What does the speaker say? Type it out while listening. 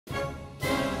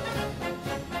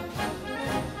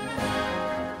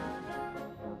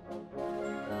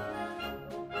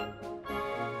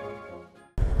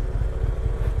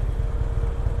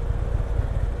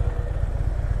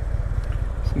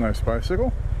Nice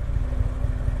bicycle.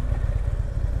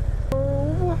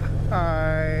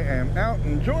 I am out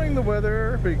enjoying the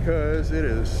weather because it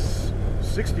is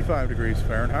 65 degrees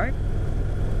Fahrenheit,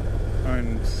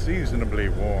 unseasonably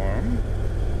warm,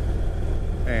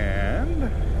 and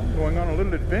I'm going on a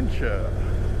little adventure.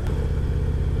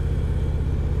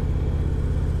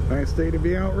 Nice day to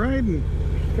be out riding.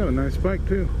 She's got a nice bike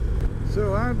too.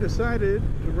 So I've decided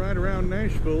to ride around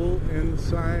Nashville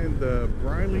inside the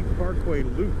Briley Parkway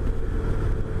Loop.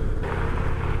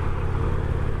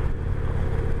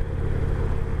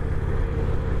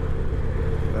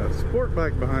 A sport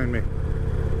bike behind me.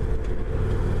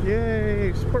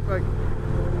 Yay, sport bike.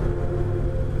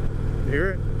 You hear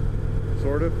it?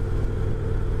 Sort of.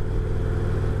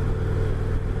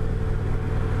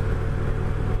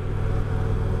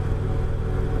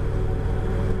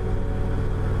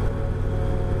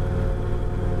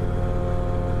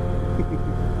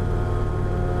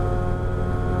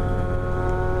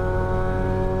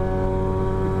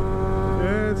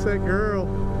 That's that girl.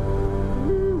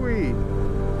 Woo-wee.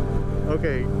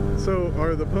 Okay, so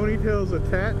are the ponytails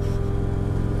attached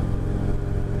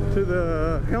to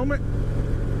the helmet?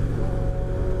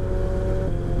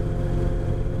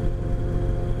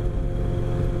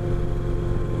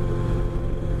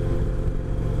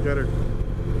 Got her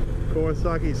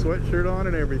Kawasaki sweatshirt on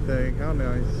and everything. How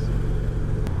nice.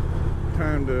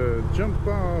 Time to jump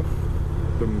off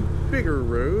the bigger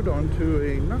road onto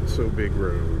a not so big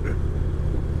road.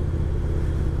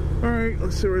 Alright,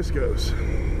 let's see where this goes.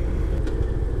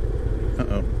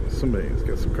 Uh-oh, somebody's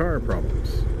got some car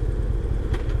problems.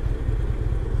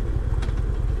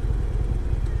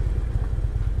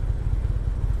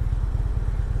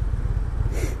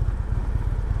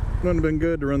 Wouldn't have been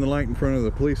good to run the light in front of the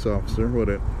police officer, would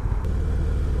it?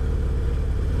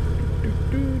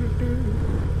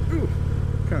 Ooh,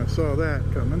 kind of saw that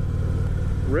coming.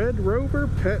 Red Rover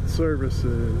Pet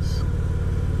Services.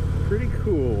 Pretty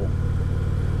cool.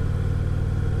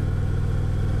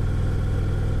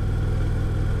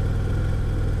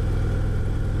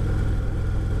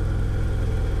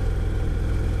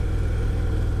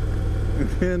 And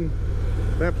then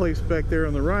that place back there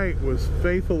on the right was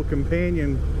Faithful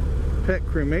Companion Pet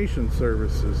Cremation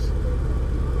Services.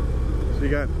 So you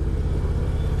got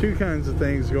two kinds of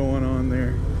things going on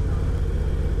there.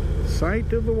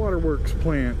 Site of the waterworks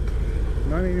plant.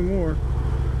 Not anymore.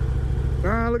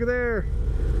 Ah, look at there.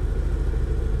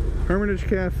 Hermitage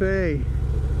Cafe.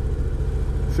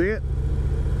 See it?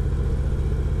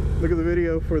 Look at the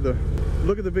video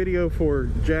for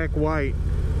Jack White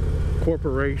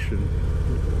Corporation.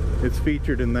 It's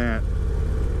featured in that.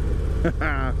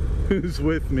 Who's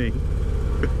with me?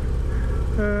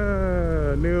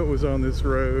 I knew it was on this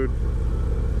road.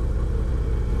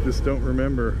 Just don't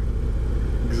remember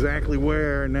exactly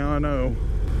where. Now I know.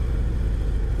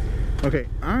 Okay,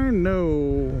 I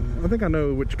think I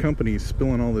know which company's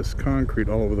spilling all this concrete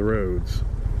all over the roads.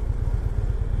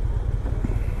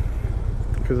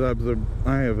 Because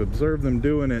I have observed them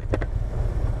doing it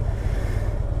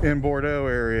in Bordeaux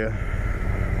area.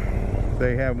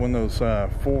 They have one of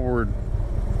those forward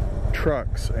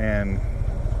trucks, and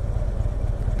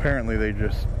apparently they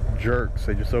just jerks.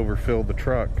 They just overfilled the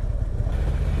truck.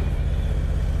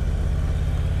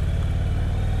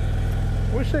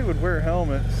 Wish they would wear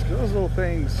helmets. Those little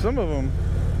things, some of them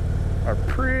are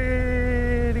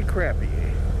pretty crappy.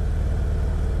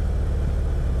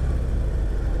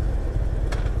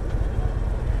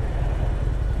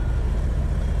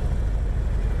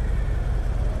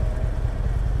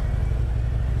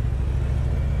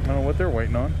 I don't know what they're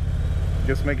waiting on.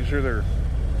 Just making sure their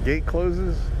gate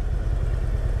closes.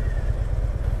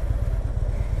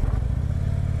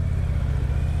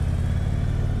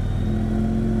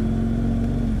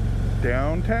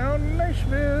 Downtown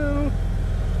Nashville.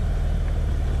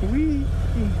 Wee.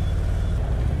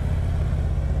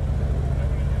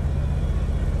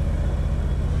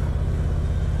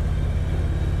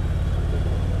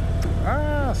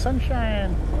 Ah,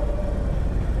 sunshine.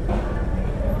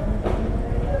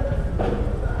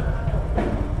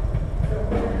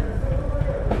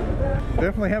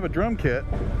 Definitely have a drum kit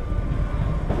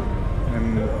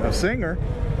and a singer.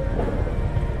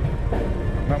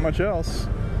 Not much else.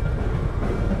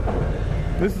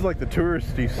 This is like the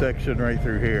touristy section right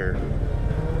through here.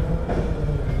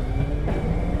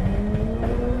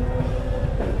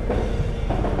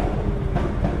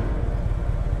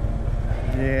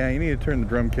 Yeah, you need to turn the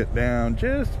drum kit down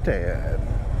just a tad.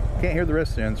 Can't hear the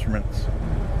rest of the instruments.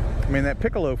 I mean, that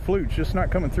piccolo flute's just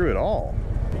not coming through at all.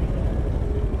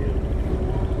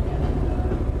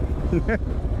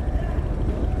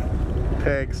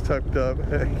 Tags tucked up.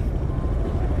 Hey.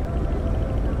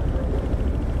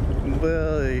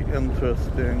 Very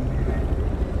interesting.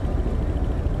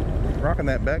 Rocking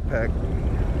that backpack.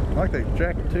 I like that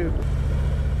jacket too.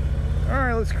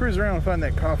 Alright, let's cruise around and find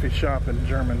that coffee shop in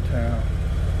Germantown.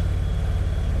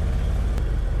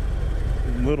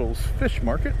 Little's Fish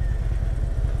Market.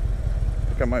 I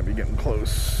think I might be getting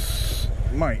close.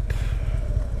 Might.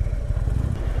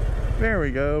 There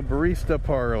we go, Barista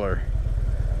Parlor.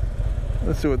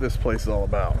 Let's see what this place is all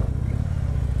about.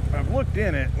 I've looked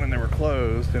in it when they were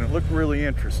closed and it looked really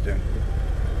interesting.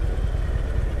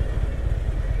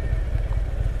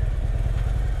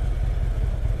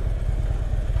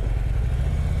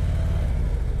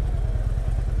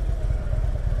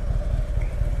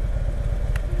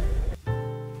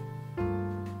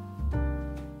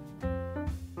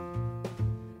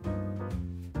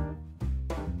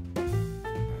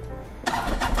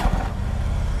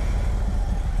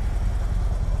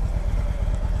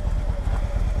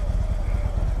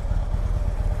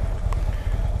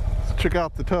 Check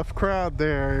out the tough crowd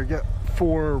there. You got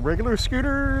 4 regular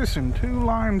scooters and 2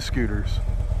 Lime scooters.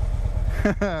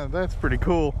 That's pretty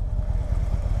cool.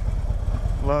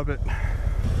 Love it.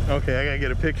 Okay, I gotta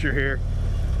get a picture here.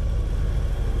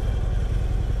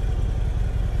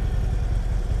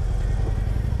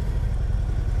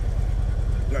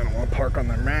 I don't want to park on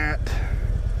the mat.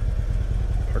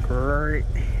 Park right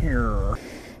here.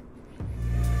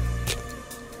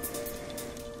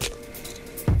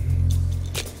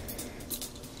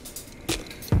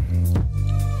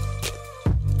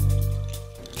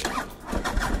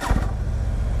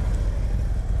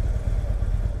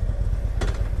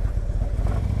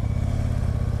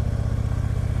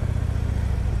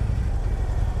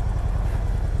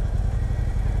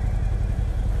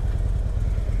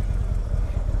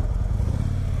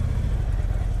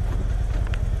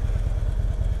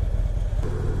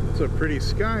 A pretty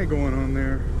sky going on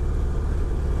there.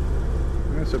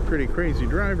 That's a pretty crazy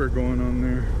driver going on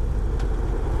there.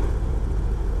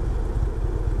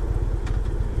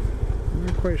 I'm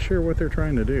not quite sure what they're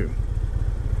trying to do.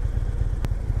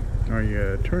 Are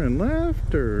you turning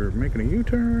left or making a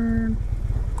U-turn?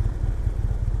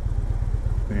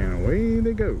 And away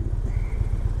they go.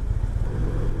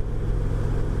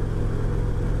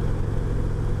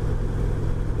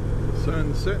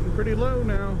 Sun's setting pretty low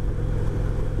now.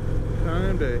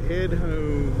 Time to head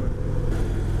home.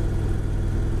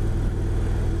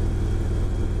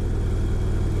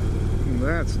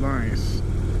 That's nice.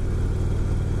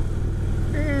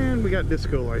 And we got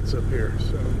disco lights up here,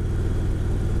 so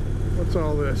what's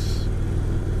all this?